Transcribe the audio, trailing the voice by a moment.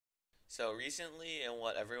So recently, and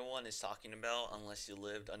what everyone is talking about, unless you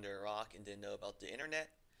lived under a rock and didn't know about the internet,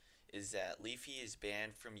 is that Leafy is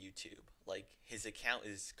banned from YouTube. Like, his account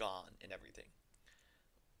is gone and everything.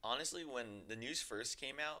 Honestly, when the news first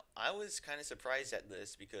came out, I was kind of surprised at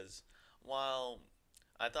this because while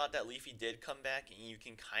I thought that Leafy did come back, and you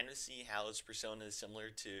can kind of see how his persona is similar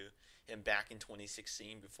to him back in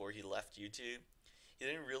 2016 before he left YouTube, he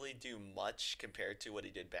didn't really do much compared to what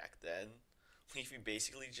he did back then. Leafy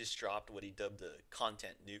basically just dropped what he dubbed the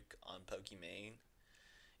content nuke on Pokimane,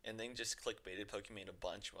 and then just clickbaited Pokimane a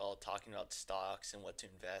bunch while talking about stocks and what to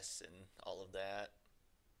invest and all of that.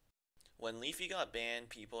 When Leafy got banned,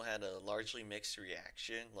 people had a largely mixed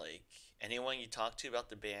reaction. Like, anyone you talked to about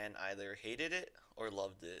the ban either hated it or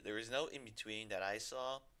loved it. There was no in between that I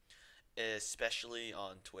saw, especially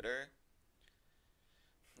on Twitter.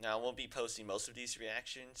 Now, I won't be posting most of these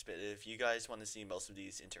reactions, but if you guys want to see most of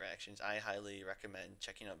these interactions, I highly recommend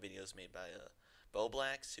checking out videos made by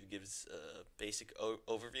Boblax, who gives a basic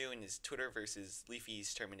overview in his Twitter versus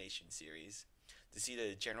Leafy's termination series to see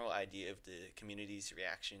the general idea of the community's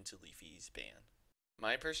reaction to Leafy's ban.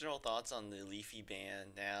 My personal thoughts on the Leafy ban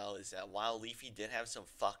now is that while Leafy did have some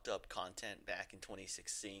fucked up content back in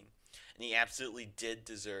 2016, and he absolutely did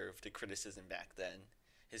deserve the criticism back then,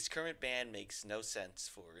 his current ban makes no sense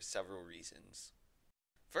for several reasons.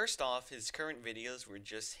 First off, his current videos were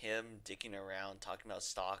just him dicking around talking about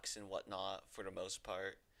stocks and whatnot for the most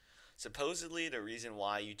part. Supposedly, the reason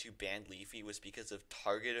why YouTube banned Leafy was because of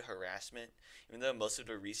targeted harassment, even though most of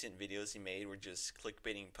the recent videos he made were just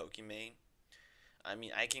clickbaiting Pokimane. I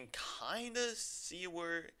mean, I can kinda see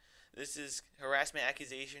where this is harassment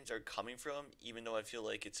accusations are coming from, even though I feel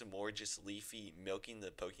like it's more just Leafy milking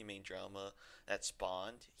the Pokimane drama that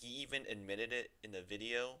spawned. He even admitted it in a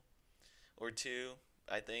video or two,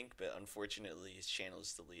 I think, but unfortunately his channel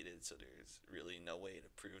is deleted, so there's really no way to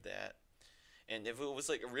prove that. And if it was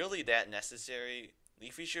like really that necessary,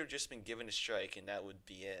 Leafy should have just been given a strike and that would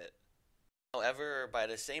be it. However, by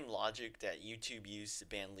the same logic that YouTube used to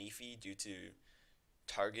ban Leafy due to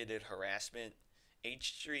targeted harassment,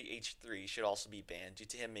 H3H3 should also be banned due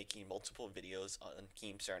to him making multiple videos on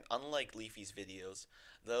Keemstar. And unlike Leafy's videos,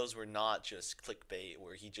 those were not just clickbait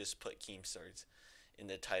where he just put Keemstars in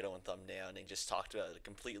the title and thumbnail and they just talked about a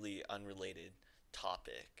completely unrelated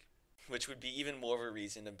topic. Which would be even more of a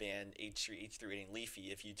reason to ban H3H3 and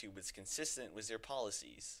Leafy if YouTube was consistent with their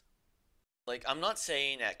policies. Like, I'm not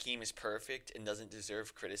saying that Keem is perfect and doesn't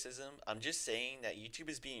deserve criticism. I'm just saying that YouTube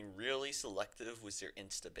is being really selective with their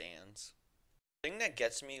Insta bans. The thing that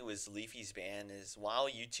gets me with Leafy's ban is while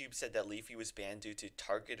YouTube said that Leafy was banned due to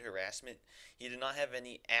target harassment, he did not have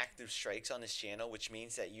any active strikes on his channel, which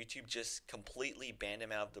means that YouTube just completely banned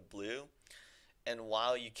him out of the blue. And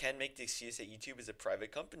while you can make the excuse that YouTube is a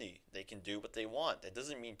private company, they can do what they want. That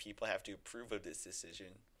doesn't mean people have to approve of this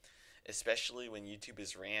decision, especially when YouTube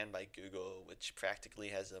is ran by Google, which practically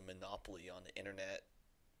has a monopoly on the internet.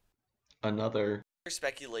 Another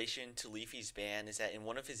Speculation to Leafy's ban is that in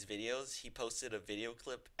one of his videos, he posted a video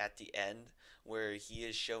clip at the end where he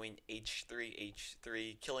is showing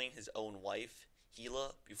H3H3 killing his own wife,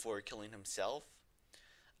 Gila, before killing himself.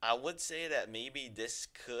 I would say that maybe this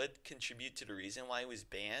could contribute to the reason why he was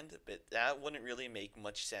banned, but that wouldn't really make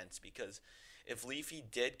much sense because if Leafy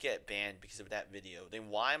did get banned because of that video, then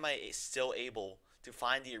why am I still able to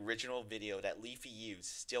find the original video that Leafy used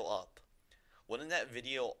still up? Wouldn't that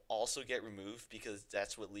video also get removed because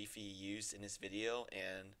that's what Leafy used in his video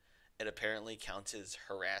and it apparently counts as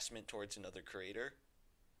harassment towards another creator?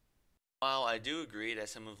 While I do agree that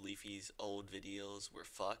some of Leafy's old videos were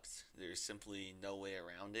fucked, there's simply no way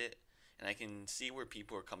around it. And I can see where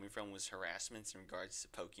people are coming from with harassments in regards to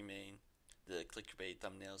Pokimane, the clickbait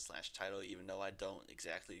thumbnail slash title, even though I don't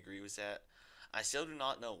exactly agree with that. I still do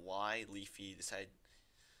not know why Leafy decided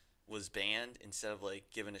was banned instead of like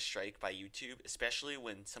given a strike by YouTube, especially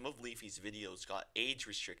when some of Leafy's videos got age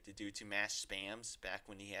restricted due to mass spams back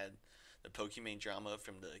when he had the Pokimane drama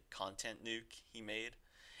from the content nuke he made.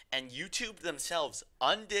 And YouTube themselves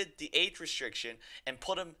undid the age restriction and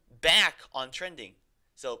put him back on trending.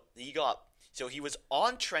 So he was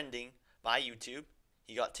on trending by YouTube.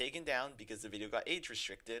 He got taken down because the video got age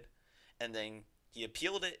restricted, and then he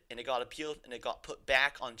appealed it and it got appealed and it got put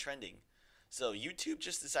back on trending. So YouTube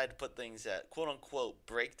just decided to put things that quote unquote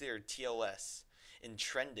break their TOS in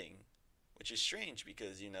trending, which is strange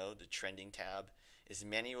because, you know, the trending tab is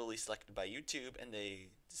manually selected by YouTube and they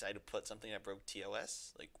decided to put something that broke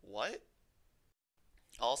TOS. Like, what?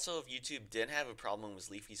 Also, if YouTube did have a problem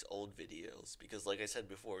with Leafy's old videos, because like I said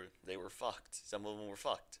before, they were fucked. Some of them were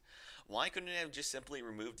fucked. Why couldn't it have just simply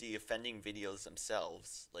removed the offending videos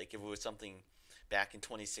themselves? Like if it was something back in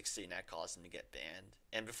 2016 that caused him to get banned.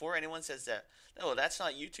 And before anyone says that, no, that's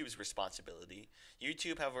not YouTube's responsibility.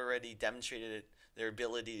 YouTube have already demonstrated their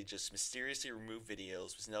ability to just mysteriously remove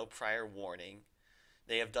videos with no prior warning.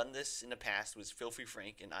 They have done this in the past with Filthy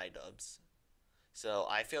Frank and iDubbbz. So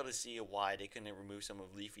I fail to see why they couldn't remove some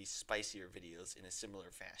of Leafy's spicier videos in a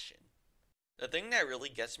similar fashion. The thing that really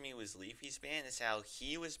gets me with Leafy's ban is how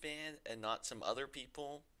he was banned and not some other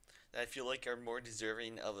people that I feel like are more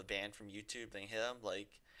deserving of a ban from YouTube than him. Like,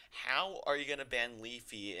 how are you gonna ban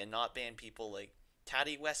Leafy and not ban people like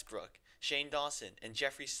Taddy Westbrook, Shane Dawson, and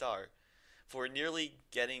Jeffree Star for nearly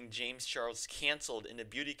getting James Charles canceled in the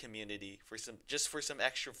beauty community for some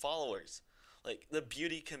extra followers? Like the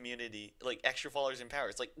beauty community, like extra followers in power.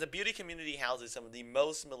 It's like the beauty community houses some of the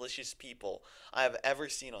most malicious people I have ever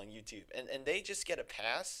seen on YouTube, and they just get a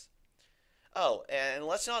pass. Oh, and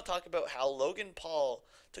let's not talk about how Logan Paul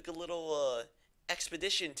took a little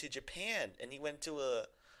expedition to Japan, and he went to a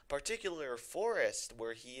particular forest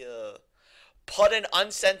where he put an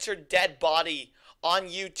uncensored dead body on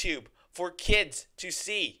YouTube for kids to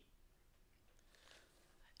see.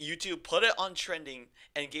 YouTube put it on trending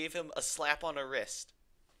and gave him a slap on the wrist.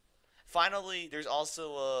 Finally, there's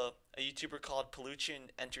also a YouTuber called Pollution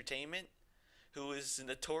Entertainment who is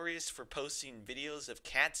notorious for posting videos of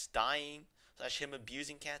cats dying slash him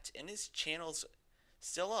abusing cats, and his channel's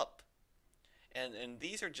still up. And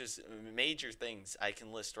these are just major things I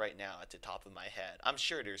can list right now at the top of my head. I'm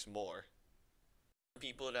sure there's more.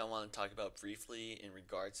 People that I want to talk about briefly in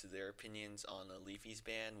regards to their opinions on Leafy's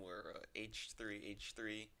ban were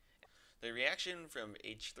H3H3. The reaction from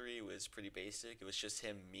H3 was pretty basic. It was just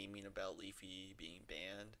him memeing about Leafy being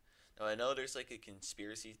banned. Now I know there's like a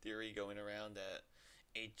conspiracy theory going around that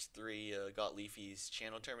H3 got Leafy's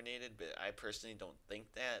channel terminated, but I personally don't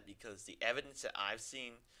think that because the evidence that I've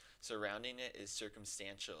seen surrounding it is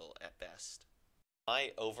circumstantial at best.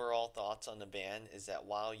 My overall thoughts on the ban is that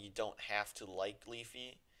while you don't have to like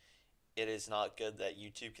Leafy, it is not good that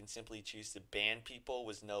YouTube can simply choose to ban people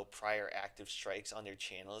with no prior active strikes on their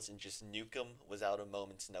channels and just nuke them without a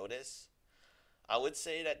moment's notice. I would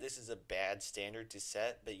say that this is a bad standard to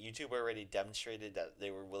set, but YouTube already demonstrated that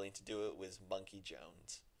they were willing to do it with Monkey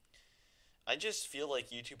Jones. I just feel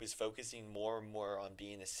like YouTube is focusing more and more on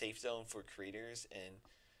being a safe zone for creators and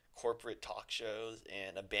corporate talk shows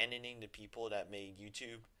and abandoning the people that made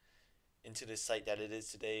YouTube into the site that it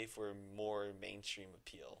is today for more mainstream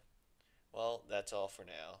appeal. Well, that's all for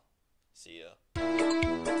now. See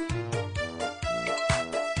ya.